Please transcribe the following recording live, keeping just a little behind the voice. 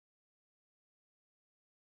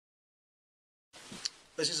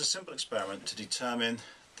This is a simple experiment to determine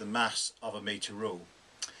the mass of a metre rule.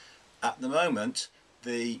 At the moment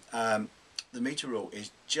the metre rule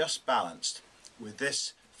is just balanced with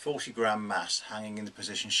this 40 gram mass hanging in the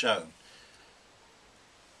position shown.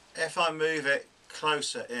 If I move it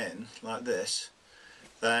closer in like this,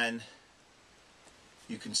 then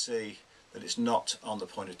you can see that it's not on the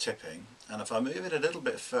point of tipping, and if I move it a little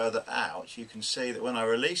bit further out, you can see that when I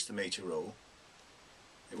release the metre rule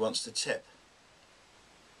it wants to tip.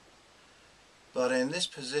 But in this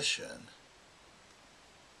position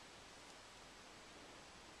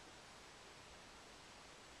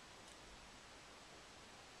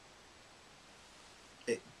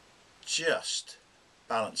it just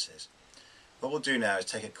balances. What we'll do now is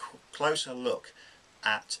take a closer look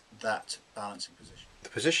at that balancing position. The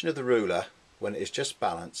position of the ruler when it is just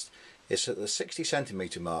balanced is at the 60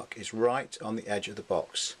 centimetre mark, is right on the edge of the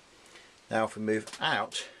box. Now if we move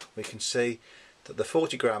out, we can see that the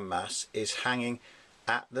 40 gram mass is hanging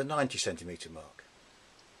at the 90 centimetre mark.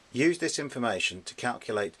 Use this information to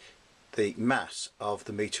calculate the mass of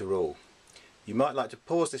the metre rule. You might like to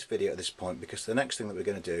pause this video at this point, because the next thing that we're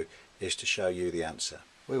going to do is to show you the answer.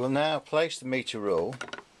 We will now place the metre rule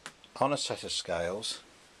on a set of scales,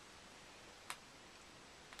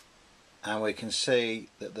 and we can see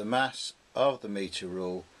that the mass of the metre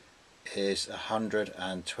rule is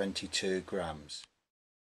 122 grams.